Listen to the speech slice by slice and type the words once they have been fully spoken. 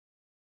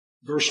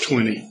Verse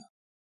 20.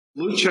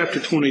 Luke chapter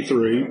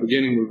 23,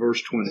 beginning with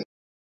verse 20.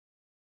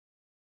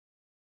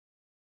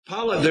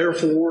 Pilate,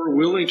 therefore,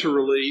 willing to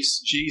release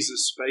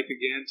Jesus, spake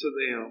again to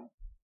them.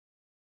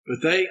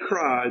 But they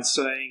cried,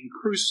 saying,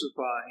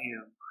 Crucify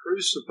him,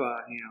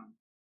 crucify him.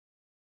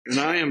 And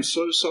I am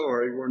so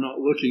sorry we're not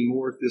looking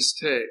more at this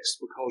text,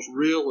 because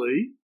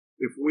really,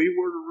 if we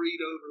were to read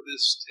over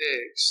this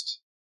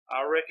text,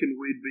 I reckon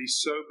we'd be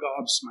so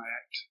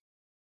gobsmacked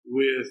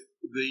with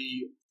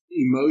the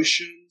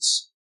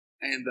emotions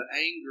and the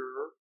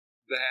anger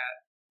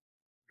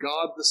that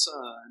God the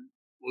Son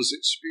was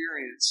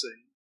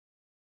experiencing,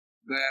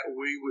 that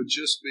we would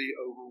just be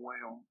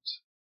overwhelmed.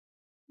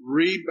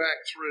 Read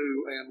back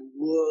through and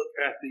look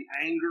at the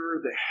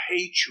anger, the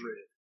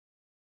hatred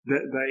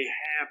that they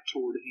have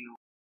toward him.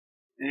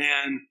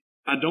 And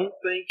I don't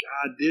think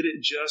I did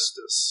it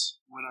justice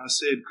when I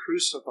said,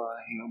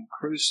 crucify him,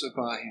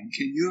 crucify him.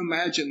 Can you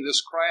imagine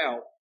this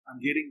crowd? I'm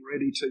getting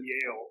ready to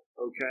yell,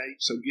 okay?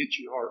 So get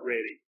your heart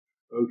ready,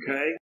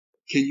 okay?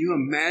 Can you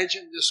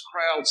imagine this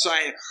crowd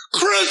saying,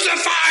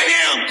 crucify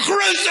him,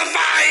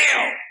 crucify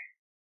him?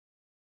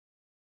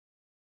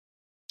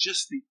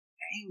 Just the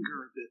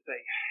anger that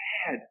they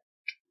had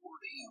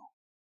toward him.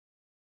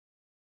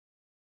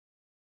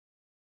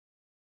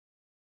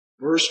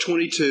 Verse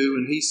 22,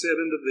 and he said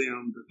unto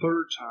them the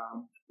third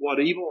time, What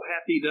evil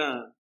hath he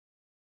done?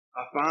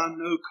 I find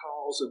no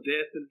cause of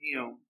death in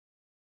him.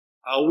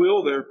 I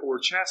will therefore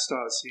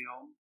chastise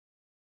him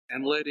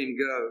and let him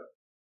go.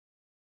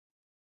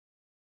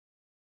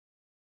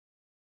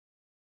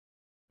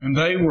 And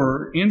they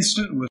were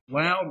instant with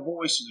loud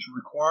voices,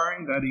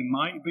 requiring that he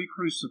might be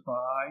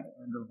crucified,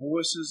 and the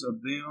voices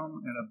of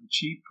them and of the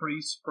chief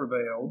priests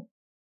prevailed.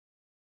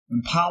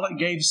 And Pilate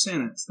gave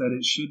sentence that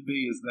it should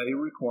be as they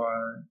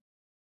required.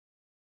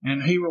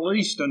 And he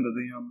released unto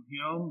them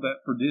him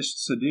that for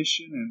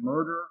sedition and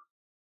murder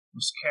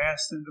was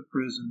cast into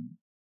prison,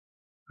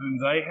 whom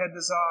they had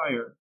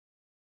desired,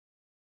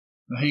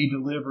 that he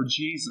delivered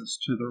Jesus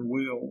to their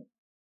will.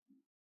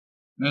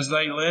 And as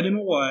they led him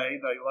away,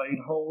 they laid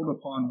hold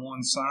upon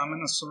one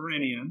Simon a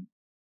Cyrenian,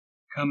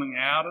 coming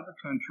out of the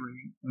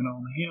country, and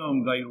on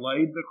him they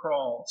laid the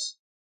cross,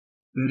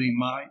 that he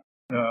might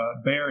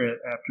bear it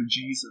after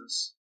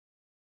Jesus.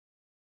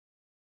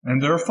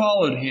 And there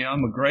followed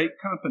him a great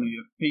company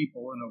of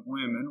people and of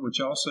women, which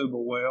also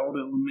bewailed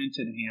and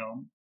lamented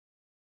him.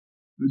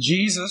 But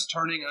Jesus,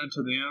 turning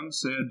unto them,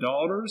 said,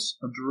 Daughters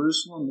of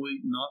Jerusalem,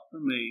 weep not for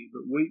me,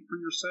 but weep for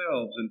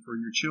yourselves and for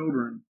your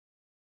children.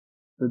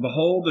 For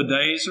behold, the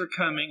days are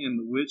coming in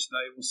the which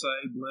they will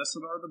say,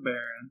 Blessed are the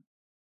barren,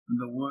 and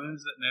the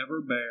wombs that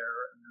never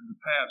bare, and the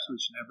paps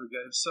which never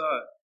gave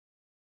suck.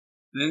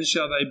 Then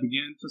shall they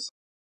begin to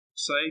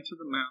say to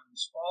the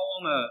mountains, Fall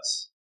on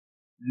us,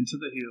 and to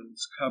the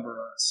hills, cover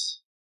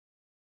us.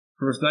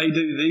 For if they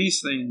do these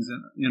things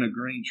in a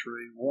green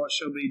tree, what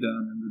shall be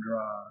done in the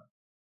dry?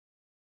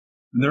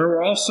 And there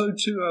were also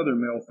 2 other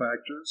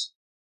malefactors,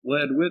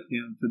 led with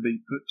him to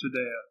be put to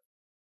death.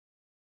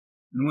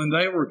 And when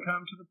they were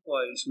come to the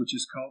place which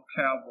is called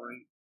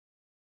Calvary,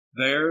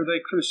 there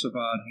they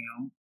crucified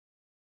him,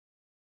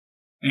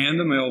 and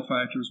the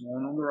malefactors,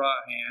 one on the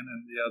right hand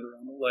and the other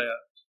on the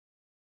left.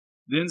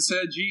 Then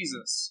said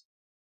Jesus,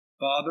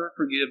 Father,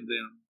 forgive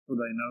them, for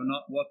they know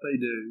not what they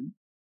do.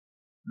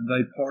 And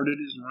they parted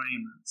his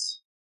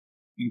raiments,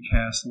 and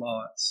cast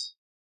lots.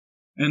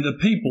 And the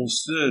people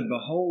stood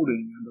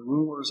beholding, and the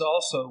rulers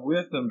also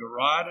with them,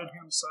 derided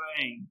him,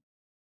 saying,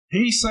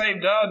 He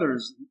saved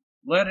others,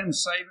 let him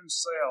save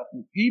himself.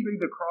 If he be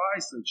the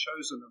Christ, the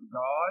chosen of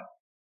God.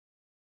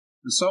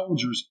 The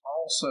soldiers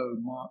also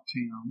mocked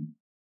him,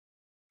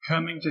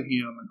 coming to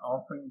him and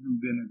offering him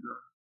vinegar,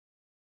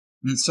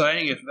 and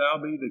saying, If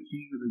thou be the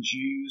King of the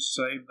Jews,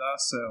 save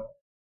thyself.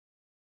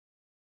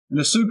 And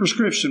a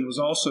superscription was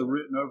also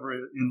written over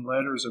it in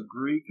letters of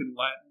Greek and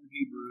Latin and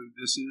Hebrew,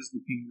 This is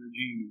the King of the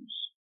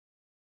Jews.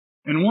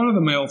 And one of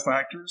the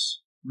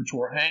malefactors, which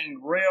were hanged,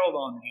 railed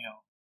on him,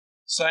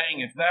 saying,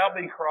 If thou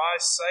be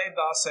Christ, save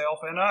thyself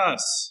and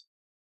us.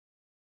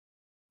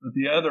 But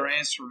the other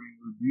answering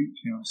rebuked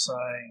him,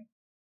 saying,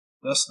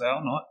 Dost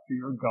thou not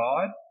fear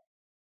God,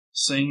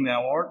 seeing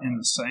thou art in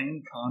the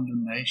same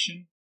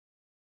condemnation?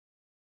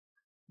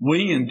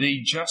 We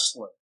indeed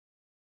justly,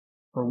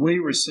 for we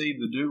receive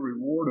the due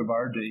reward of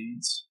our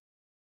deeds,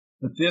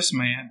 but this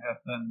man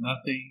hath done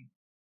nothing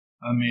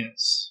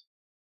amiss.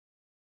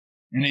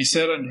 And he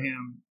said unto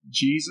him,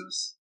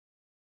 Jesus,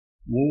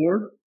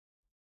 Lord,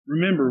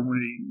 remember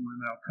me when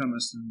thou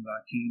comest into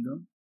thy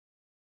kingdom.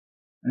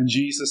 And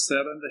Jesus said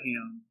unto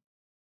him,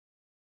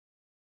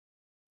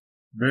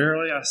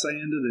 Verily I say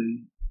unto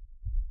thee,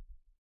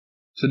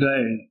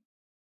 today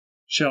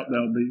shalt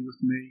thou be with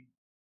me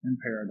in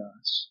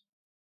paradise.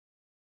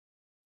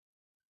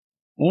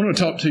 I want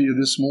to talk to you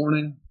this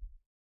morning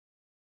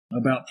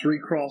about 3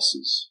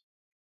 crosses.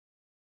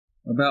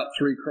 About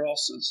 3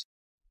 crosses.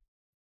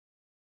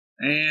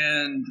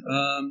 And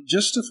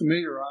just to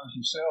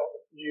familiarize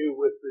you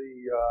with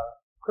the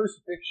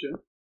crucifixion,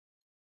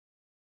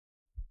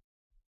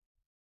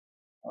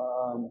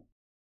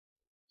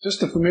 Just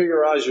to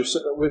familiarize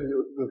yourself with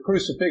the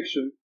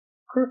crucifixion,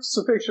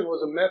 crucifixion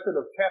was a method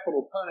of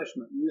capital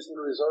punishment usually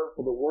reserved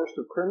for the worst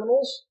of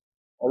criminals.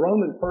 A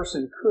Roman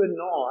person could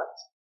not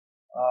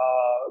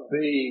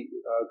be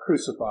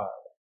crucified,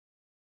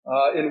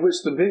 in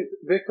which the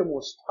victim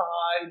was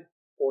tied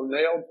or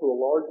nailed to a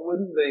large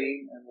wooden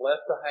beam and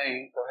left to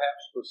hang,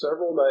 perhaps for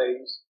several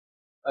days,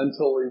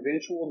 until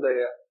eventual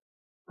death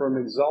from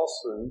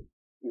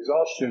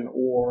exhaustion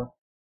or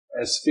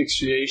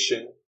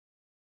asphyxiation.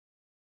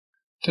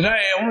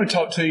 Today, I want to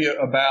talk to you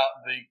about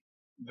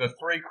the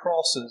three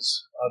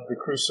crosses of the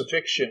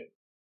crucifixion.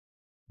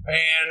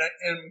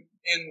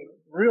 And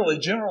really,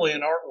 generally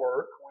in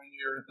artwork, when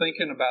you're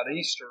thinking about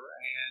Easter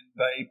and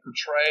they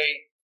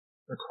portray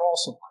the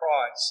cross of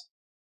Christ,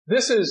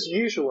 this is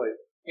usually,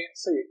 can't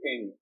see it,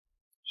 can you?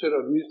 Should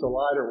have used a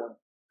lighter one.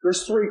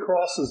 There's three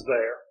crosses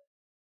there.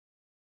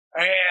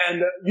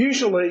 And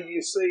usually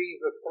you see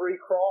the three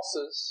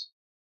crosses.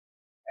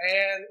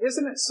 And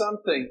isn't it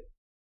something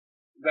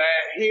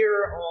that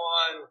here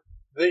on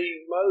the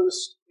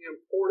most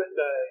important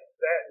day,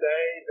 that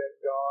day that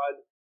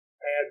God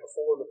had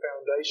before the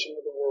foundation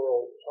of the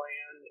world,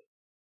 planned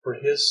for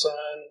His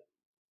Son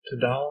to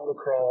die on the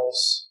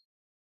cross,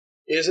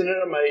 isn't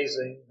it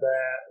amazing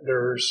that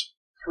there's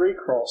three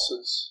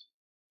crosses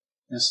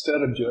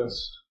instead of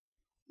just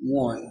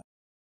one?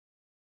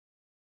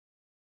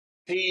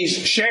 He's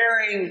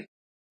sharing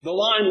the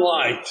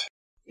limelight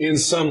in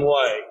some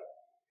way.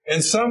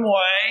 In some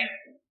way,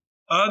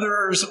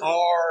 others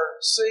are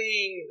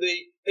seeing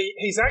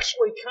he's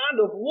actually kind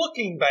of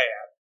looking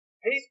bad.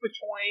 He's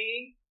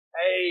between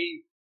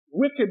a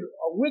wicked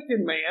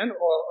man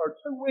or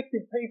two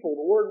wicked people.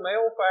 The word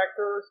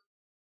malefactors,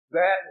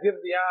 that gives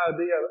the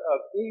idea of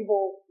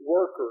evil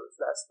workers.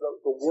 That's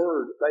the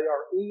word. They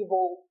are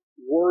evil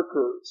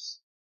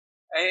workers.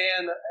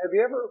 And have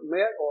you ever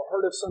met or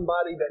heard of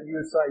somebody that you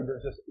would say they're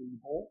just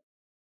evil?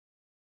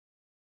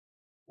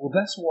 Well,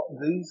 that's what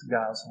these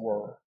guys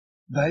were.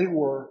 They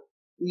were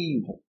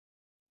evil.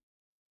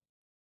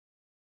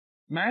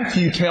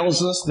 Matthew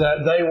tells us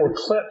that they were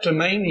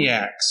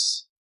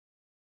kleptomaniacs,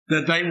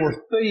 that they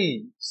were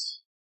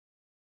thieves,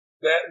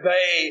 that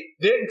they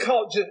didn't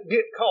just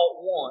get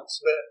caught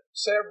once, but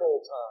several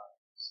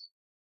times.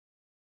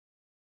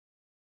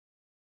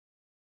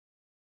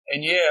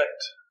 And yet,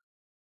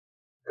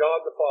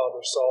 God the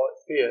Father saw it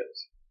fit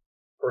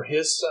for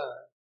His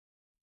Son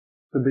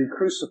to be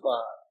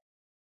crucified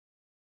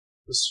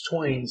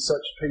between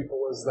such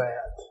people as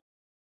that.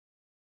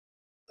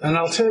 And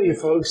I'll tell you,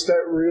 folks,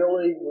 that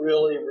really,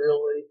 really,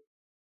 really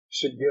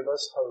should give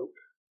us hope.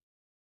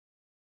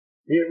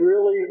 It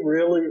really,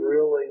 really,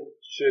 really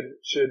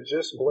should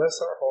just bless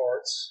our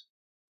hearts.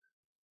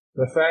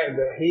 The fact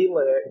that He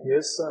let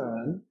His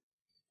Son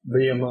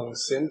be among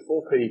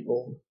sinful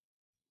people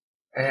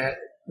at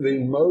the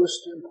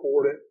most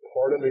important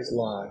part of His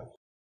life.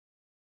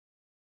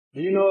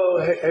 Do you know,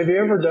 have you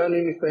ever done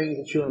anything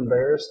that you're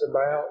embarrassed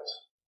about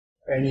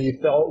and you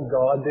thought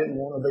God didn't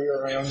want to be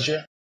around you?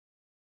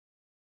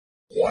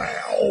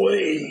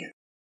 Wowee!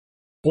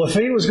 Well, if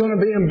He was going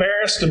to be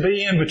embarrassed to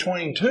be in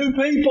between two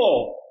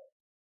people,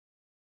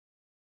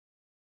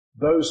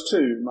 those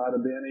two might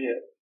have been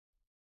it.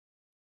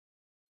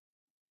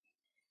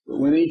 But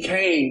when He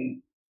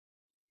came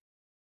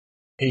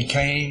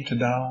to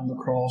die on the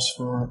cross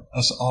for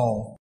us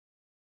all.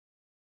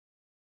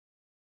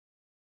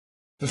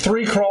 The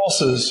three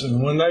crosses,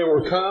 and when they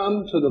were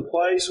come to the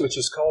place which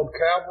is called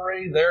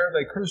Calvary, there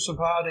they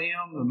crucified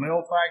Him, the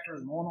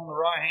malefactors, one on the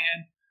right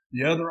hand,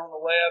 the other on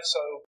the left. So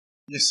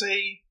you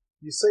see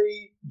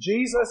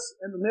Jesus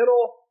in the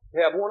middle, you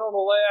have one on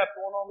the left,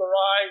 one on the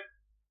right.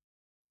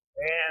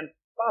 And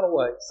by the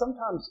way,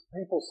 sometimes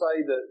people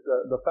say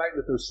that the fact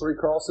that there's three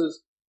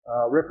crosses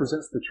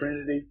represents the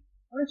Trinity.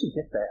 Where did you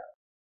get that?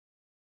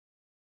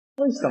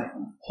 Please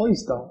don't.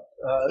 Please don't.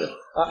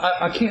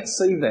 I can't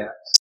see that.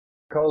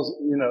 Because,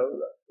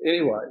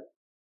 anyway.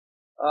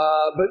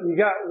 But you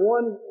got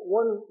one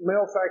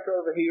malefactor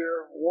over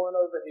here, one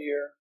over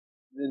here,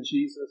 and then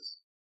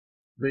Jesus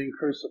being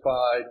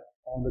crucified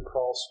on the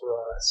cross for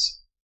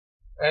us.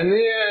 And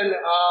then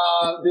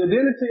the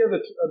identity of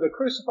the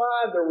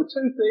crucified, there were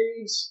two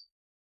thieves.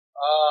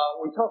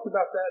 We talked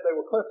about that. They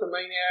were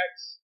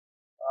kleptomaniacs.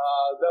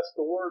 That's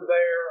the word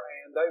there,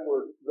 and they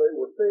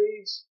were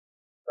thieves.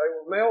 They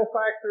were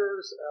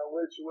malefactors,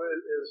 which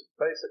is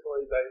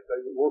basically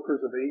they were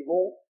workers of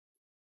evil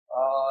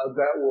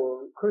that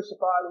were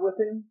crucified with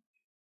Him.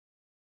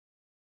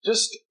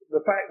 Just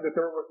the fact that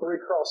there were three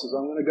crosses.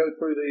 I'm going to go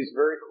through these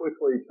very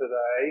quickly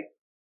today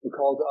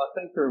because I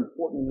think they're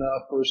important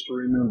enough for us to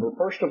remember.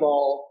 First of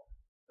all,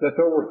 that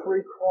there were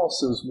three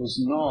crosses was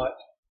not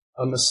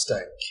a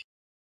mistake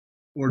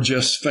or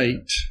just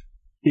fate.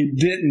 It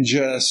didn't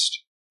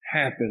just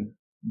happen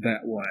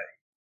that way.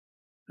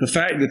 The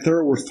fact that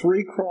there were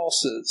three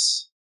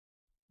crosses,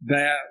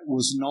 that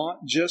was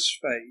not just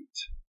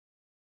fate,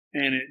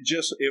 and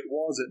it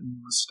wasn't a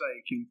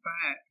mistake. In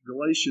fact,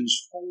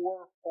 Galatians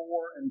 4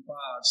 and 5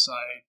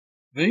 say,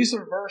 these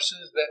are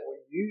verses that we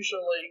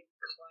usually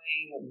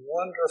proclaim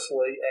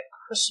wonderfully at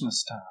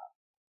Christmas time.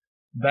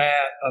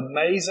 That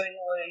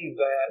amazingly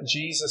that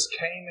Jesus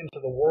came into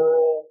the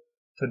world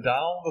to die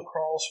on the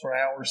cross for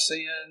our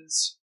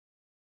sins.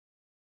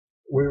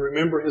 We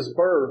remember His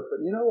birth,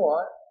 but you know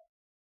what?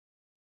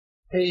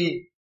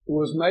 He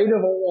was made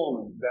of a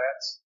woman.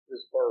 That's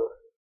His birth.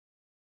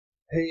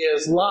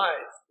 His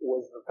life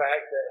was the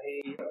fact that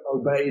He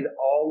obeyed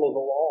all of the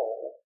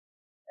law,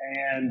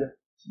 and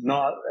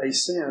not a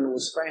sin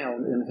was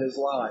found in His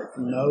life.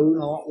 No,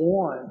 not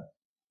one.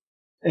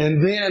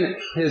 And then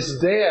His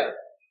death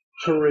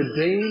to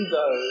redeem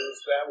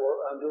those that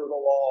were under the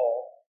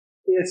law.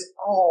 It's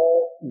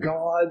all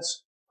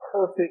God's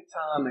perfect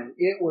timing.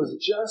 It was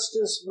just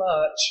as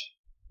much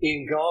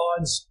in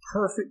God's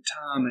perfect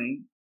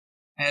timing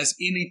as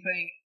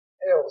anything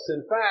else.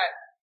 In fact,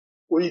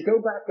 will you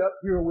go back up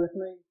here with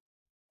me?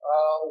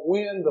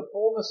 When the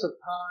fullness of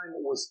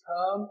time was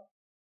come,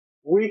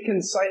 we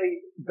can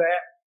say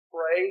that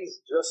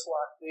phrase just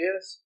like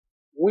this.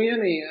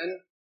 When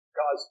in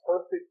God's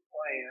perfect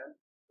plan,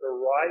 the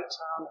right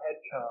time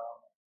had come,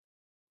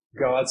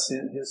 God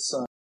sent His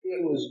Son.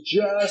 It was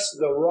just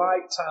the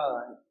right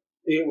time.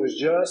 It was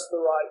just the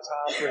right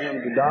time for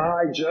Him to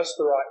die, just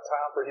the right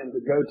time for Him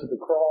to go to the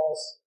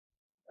cross.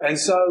 And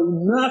so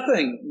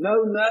nothing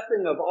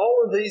of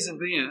all of these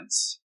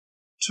events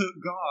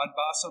took God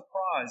by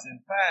surprise.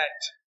 In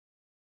fact,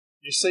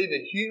 you see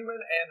the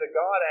human and the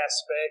God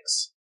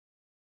aspects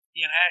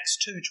in Acts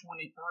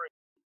 2:23.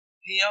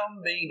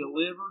 Him being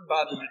delivered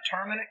by the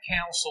determinate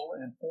counsel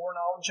and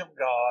foreknowledge of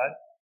God,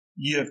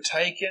 you have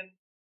taken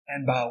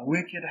and by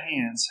wicked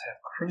hands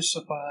have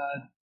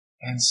crucified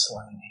and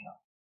slain Him.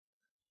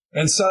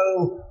 And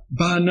so,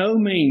 by no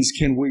means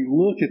can we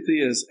look at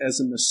this as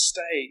a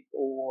mistake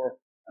or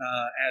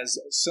as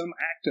some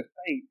act of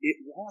fate.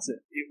 It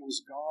wasn't. It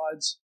was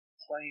God's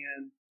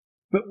plan.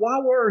 But why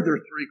were there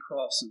three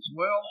crosses?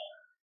 Well,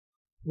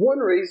 one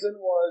reason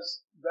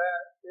was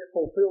that it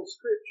fulfilled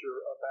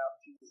Scripture about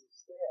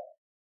Jesus' death.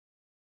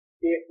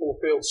 It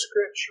fulfilled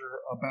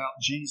Scripture about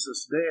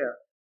Jesus' death.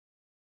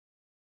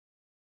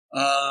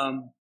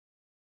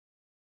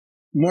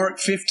 Mark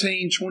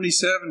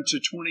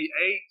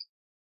 15:27-28,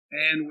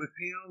 and with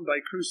Him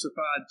they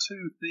crucified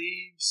two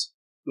thieves,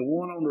 the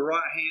one on the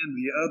right hand,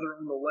 the other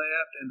on the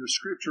left, and the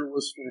Scripture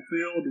was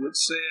fulfilled which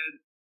said,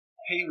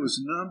 He was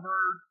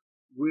numbered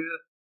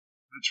with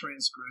the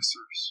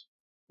transgressors.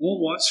 Well,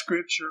 what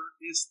Scripture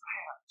is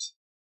that?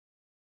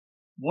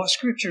 What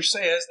Scripture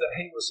says that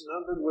He was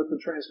numbered with the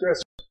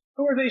transgressors?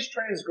 Who are these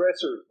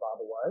transgressors, by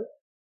the way?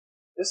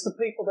 It's the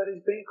people that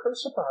He's being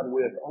crucified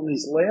with on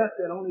His left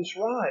and on His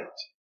right.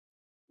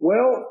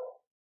 Well,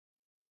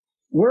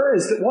 where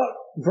is it? What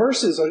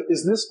verses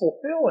is this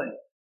fulfilling?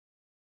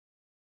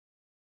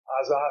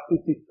 Isaiah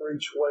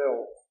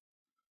 53:12.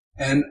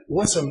 And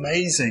what's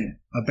amazing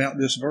about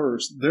this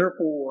verse,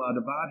 therefore will I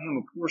divide him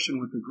a portion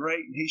with the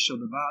great, and he shall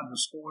divide the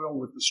spoil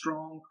with the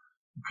strong,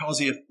 because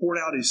he hath poured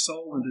out his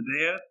soul unto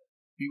death.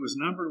 He was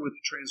numbered with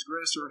the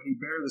transgressor. He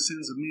bare the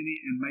sins of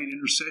many and made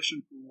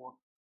intercession for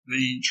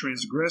the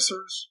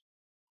transgressors.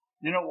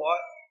 You know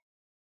what?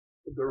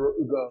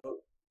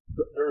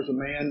 There's a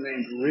man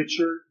named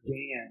Richard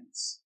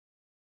Gans.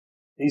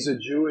 He's a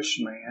Jewish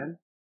man.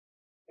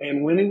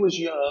 And when he was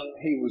young,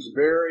 he was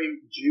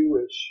very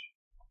Jewish.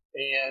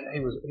 And he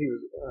was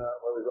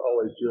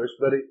always Jewish.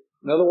 But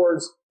in other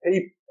words,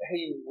 he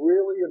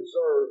really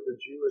observed the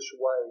Jewish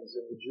ways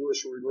and the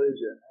Jewish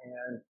religion.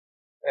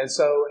 And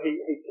so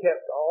he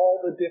kept all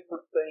the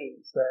different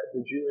things that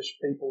the Jewish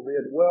people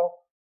did.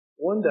 Well,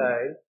 one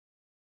day,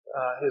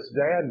 his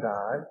dad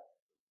died.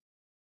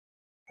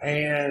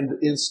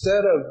 And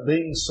instead of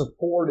being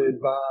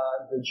supported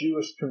by the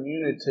Jewish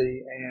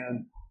community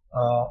and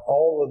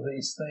all of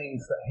these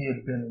things that he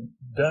had been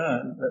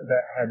done,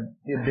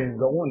 he had been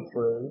going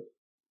through,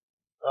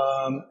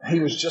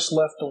 he was just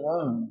left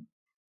alone.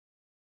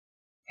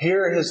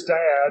 Here his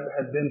dad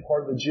had been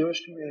part of the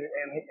Jewish community,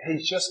 and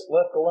he's just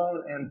left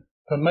alone. And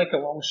to make a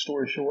long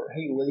story short,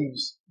 he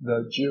leaves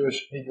the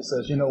Jewish, he just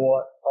says, you know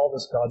what, all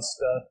this God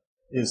stuff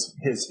is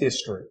his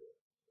history.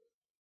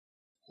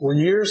 Well,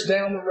 years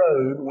down the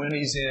road, when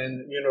he's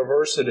in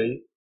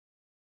university,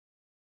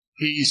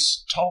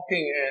 he's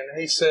talking and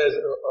he says,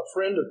 a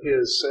friend of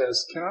his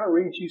says, can I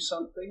read you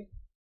something?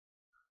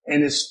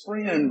 And his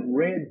friend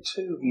read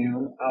to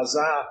him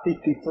Isaiah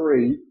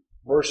 53,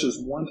 verses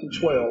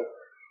 1-12,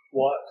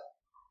 what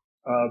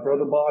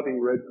Brother Bobby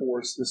read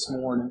for us this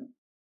morning.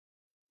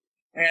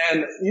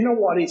 And you know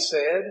what he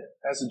said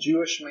as a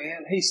Jewish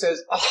man? He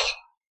says,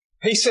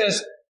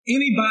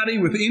 anybody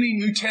with any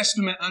New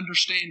Testament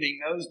understanding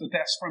knows that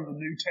that's from the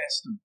New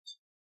Testament.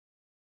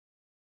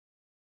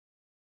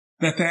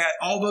 That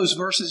all those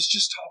verses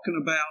just talking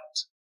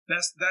about,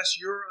 that's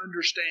your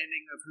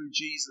understanding of who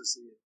Jesus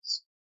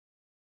is.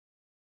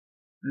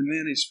 And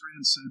then his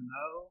friend said,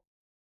 no,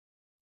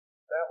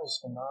 that was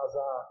from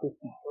Isaiah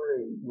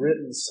 53,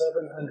 written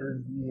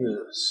 700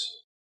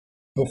 years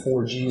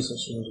before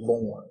Jesus was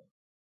born.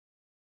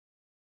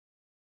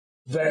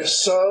 That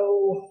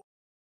so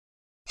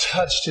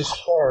touched his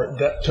heart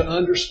to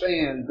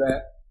understand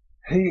that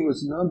he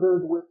was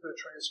numbered with the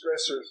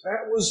transgressors.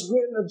 That was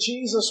written of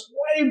Jesus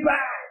way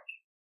back.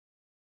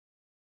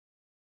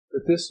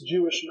 That this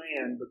Jewish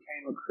man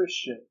became a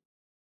Christian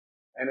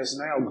and is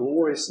now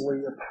gloriously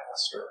a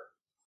pastor.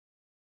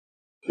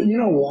 But you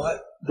know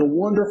what? The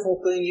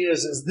wonderful thing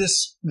is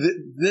this: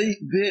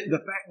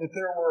 the fact that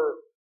there were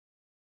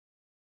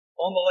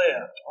on the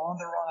left, on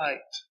the right,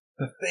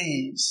 the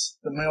thieves,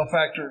 the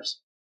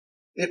malefactors,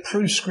 it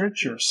proves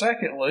Scripture.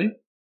 Secondly,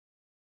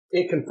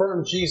 it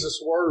confirmed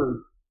Jesus'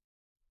 word.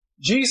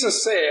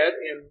 Jesus said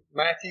in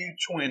Matthew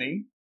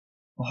 20,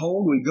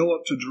 "Behold, we go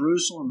up to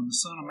Jerusalem, and the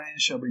Son of Man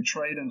shall be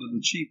betrayed unto the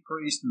chief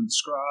priests and the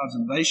scribes,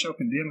 and they shall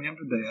condemn him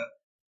to death,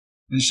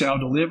 and shall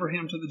deliver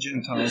him to the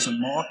Gentiles,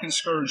 and mock and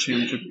scourge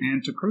him,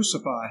 and to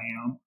crucify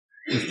him.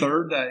 The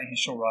third day he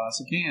shall rise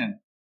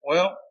again."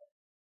 Well,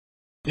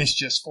 it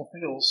just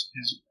fulfills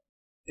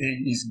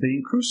he's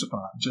being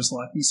crucified, just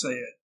like he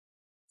said.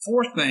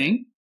 Fourth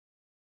thing,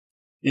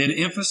 it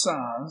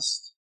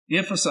emphasizes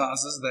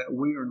that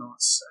we are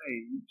not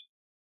saved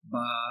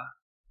by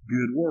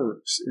good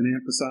works. It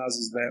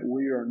emphasizes that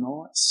we are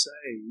not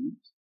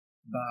saved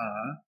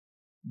by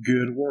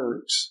good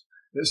works.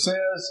 It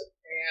says,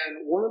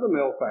 "And one of the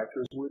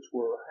malefactors which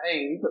were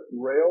hanged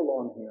railed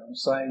on him,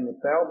 saying,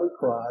 If thou be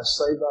Christ,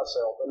 save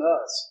thyself and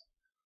us."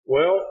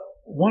 Well,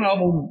 one of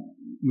them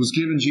was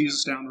giving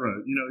Jesus down the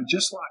road,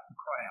 just like the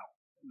crowd.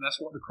 That's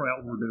what the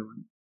crowd were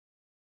doing.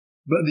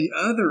 But the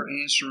other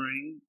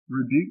answering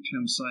rebuked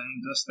him,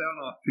 saying, "Dost thou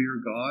not fear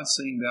God,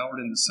 seeing thou art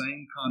in the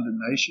same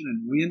condemnation,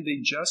 and we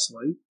indeed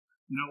justly?"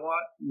 You know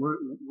what?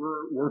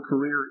 We're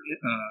career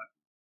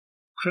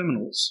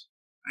criminals,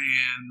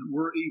 and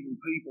we're evil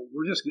people.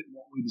 We're just getting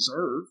what we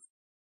deserve.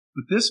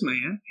 But this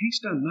man, he's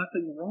done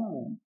nothing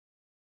wrong.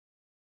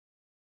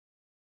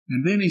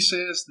 And then he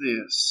says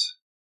this,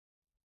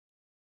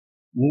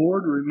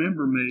 "Lord,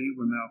 remember me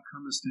when thou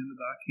comest into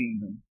thy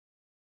kingdom."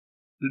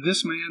 Did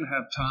this man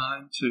have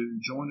time to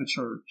join a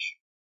church,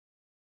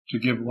 to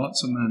give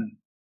lots of money?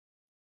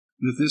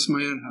 Did this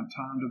man have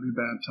time to be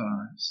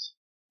baptized?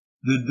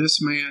 Did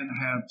this man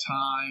have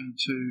time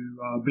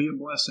to be a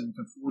blessing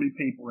to 40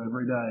 people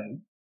every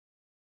day?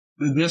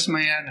 Did this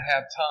man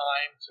have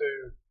time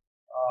to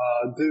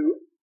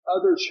do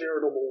other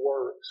charitable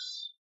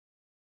works?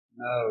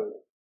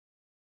 No.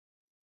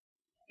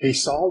 He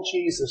saw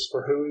Jesus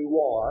for who he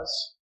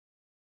was.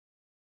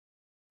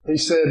 He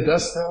said,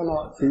 "Dost thou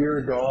not fear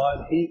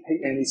God?"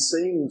 And he's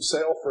seeing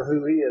himself for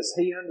who he is.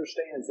 He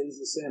understands he's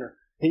a sinner.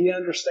 He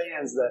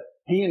understands that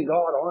he and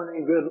God are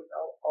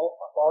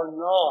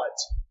not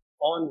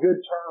on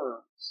good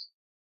terms.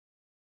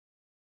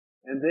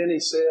 And then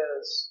he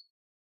says,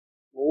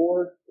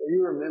 "Lord, will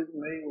you remember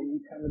me when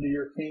you come into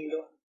your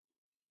kingdom?"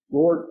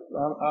 Lord,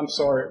 I'm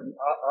sorry.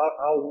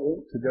 I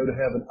want to go to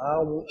heaven. I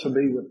want to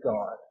be with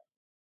God.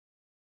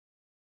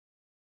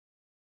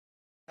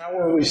 How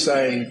are we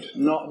saved?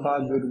 Not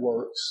by good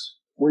works.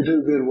 We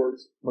do good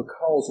works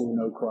because we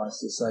know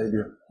Christ as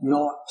Savior,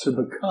 not to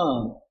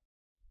become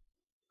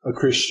a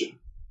Christian.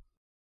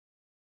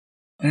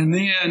 And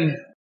then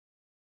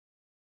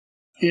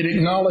it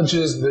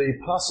acknowledges the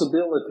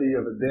possibility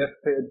of a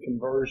deathbed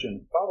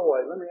conversion. By the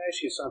way, let me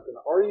ask you something.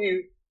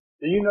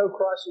 Do you know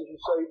Christ as your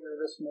Savior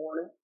this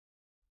morning?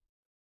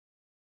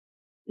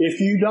 If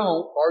you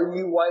don't, are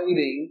you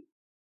waiting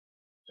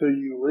till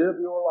you live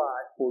your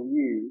life for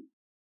you,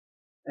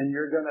 and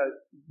you're going to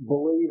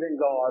believe in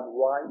God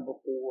right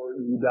before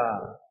you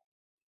die?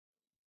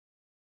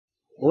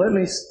 Let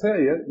me tell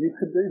you, you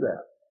could do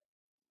that.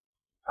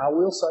 I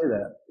will say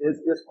that.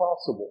 It's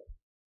possible.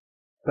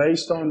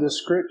 Based on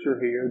this scripture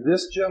here,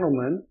 this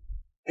gentleman,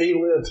 he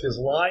lived his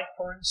life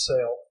for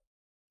himself,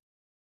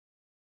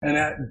 and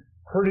at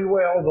pretty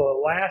well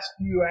the last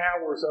few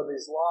hours of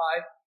his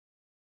life,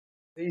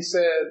 he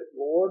said,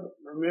 "Lord,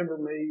 remember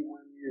me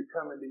when you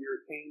come into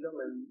your kingdom."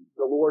 And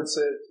the Lord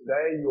said,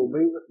 "Today you'll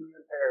be with me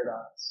in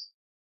paradise."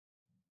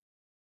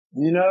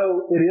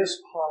 It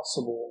is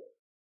possible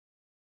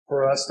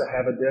for us to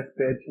have a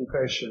deathbed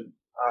confession.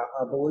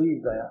 I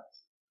believe that.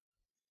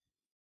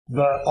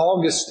 But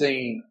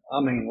Augustine,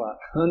 like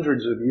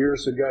hundreds of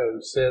years ago,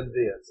 said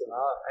this, and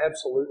I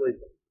absolutely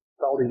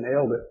thought he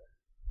nailed it.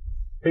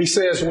 He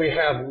says, "We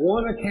have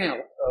one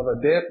account of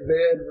a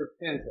deathbed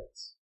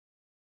repentance,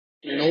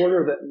 in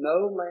order that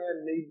no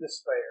man need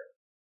despair."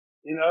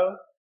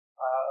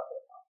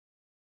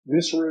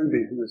 Miss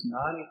Ruby, who is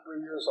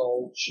 93 years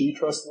old, she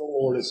trusted the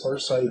Lord as her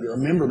Savior.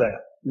 Remember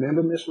that.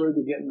 Remember Miss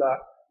Ruby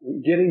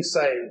getting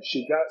saved.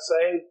 She got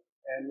saved,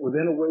 and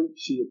within a week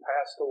she had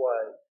passed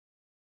away.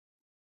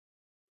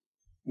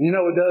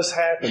 It does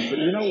happen, but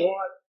you know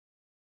what?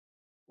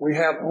 We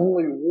have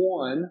only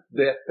one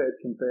deathbed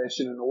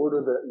confession in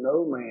order that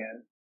no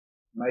man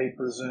may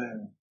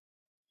presume.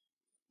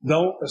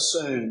 Don't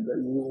assume that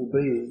you will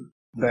be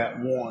that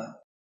one.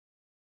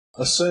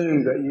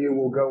 Assume that you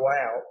will go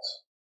out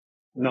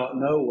not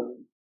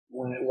knowing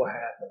when it will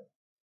happen.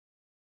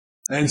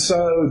 And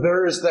so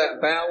there is that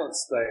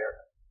balance there.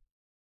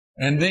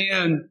 And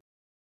then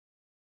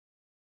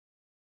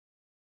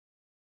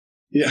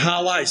It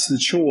highlights the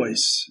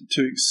choice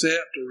to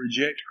accept or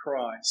reject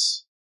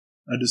Christ,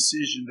 a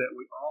decision that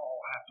we all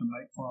have to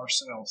make for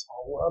ourselves. I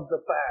love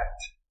the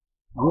fact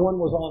one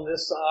was on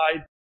this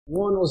side,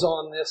 one was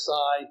on this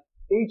side.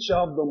 Each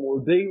of them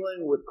were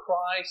dealing with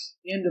Christ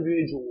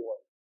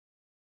individually.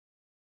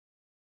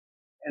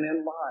 And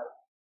in life,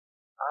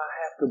 I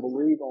have to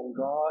believe on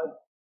God.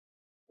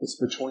 It's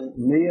between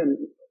me and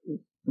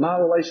my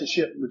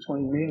relationship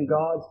between me and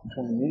God is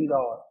between me and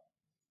God.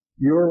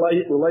 Your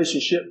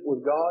relationship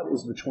with God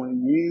is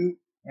between you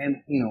and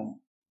Him.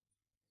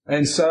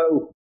 And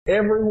so,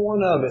 every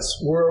one of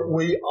us,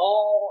 we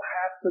all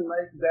have to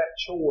make that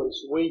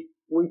choice. We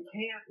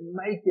can't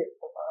make it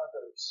for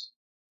others.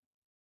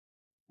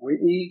 We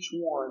each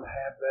one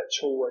have that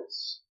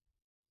choice.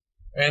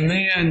 And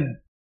then,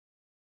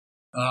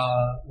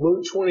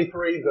 Luke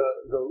 23,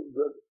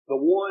 the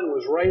one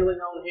was railing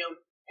on him.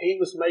 He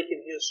was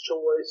making his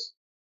choice.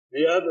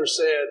 The other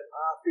said,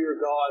 I fear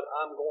God,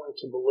 I'm going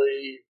to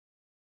believe.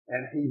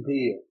 And he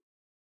did.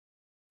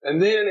 And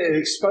then it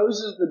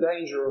exposes the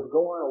danger of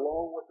going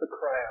along with the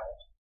crowd.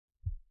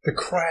 The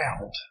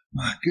crowd.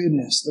 My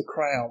goodness, the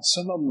crowd.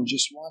 Some of them were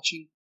just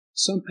watching.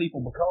 Some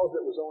people, because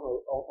it was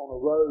on a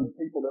road,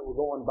 people that were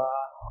going by,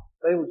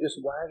 they were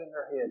just wagging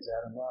their heads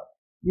at them. Like,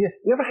 you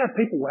ever have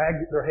people wag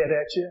their head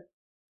at you?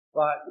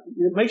 Like,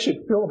 it makes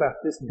you feel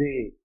about this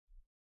big.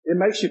 It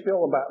makes you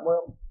feel about,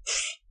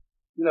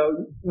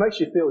 it makes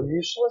you feel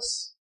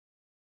useless,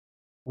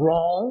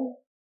 wrong.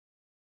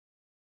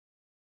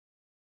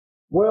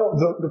 Well,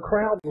 the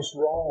crowd was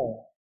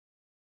wrong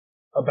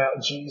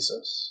about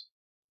Jesus.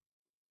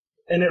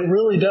 And it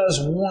really does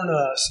warn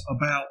us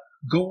about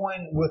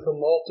going with the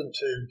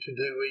multitude to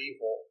do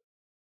evil.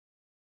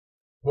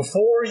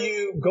 Before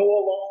you go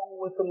along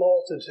with the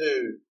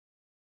multitude,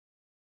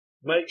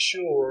 make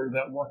sure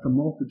that what the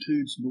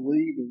multitude's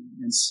believing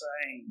and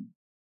saying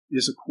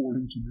is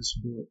according to this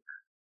book.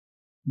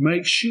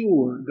 Make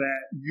sure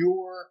that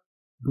you're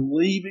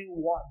believing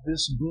what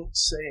this book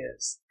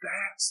says.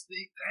 That's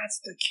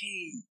the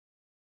key.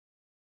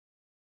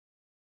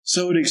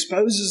 So it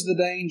exposes the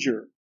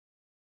danger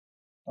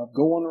of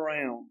going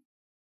around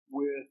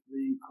with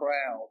the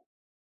crowd.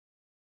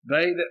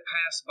 They that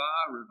passed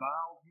by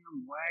reviled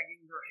him,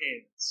 wagging their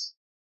heads.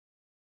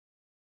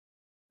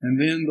 And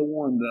then the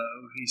one,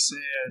 though, he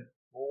said,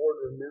 Lord,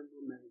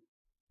 remember me.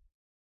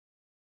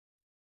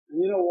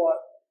 And you know what?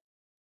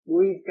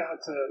 We've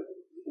got to,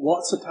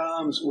 lots of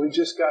times, we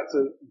just got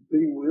to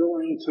be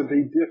willing to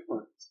be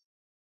different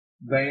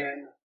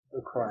than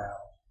the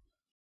crowd.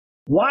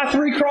 Why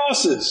 3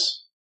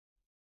 crosses?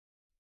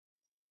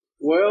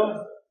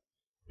 Well,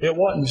 it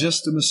wasn't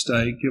just a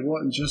mistake. It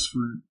wasn't just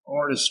for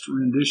artist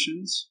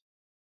renditions.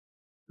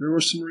 There were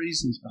some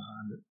reasons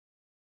behind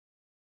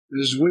it.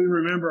 As we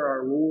remember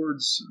our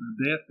Lord's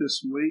death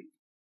this week,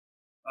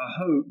 I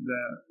hope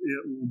that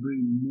it will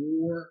be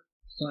more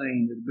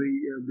plain.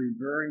 It'll be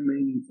very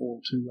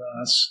meaningful to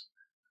us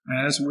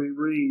as we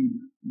read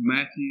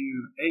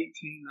Matthew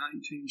 18,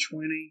 19,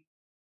 20,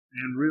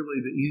 and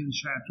really the end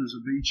chapters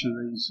of each of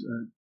these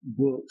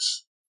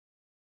books.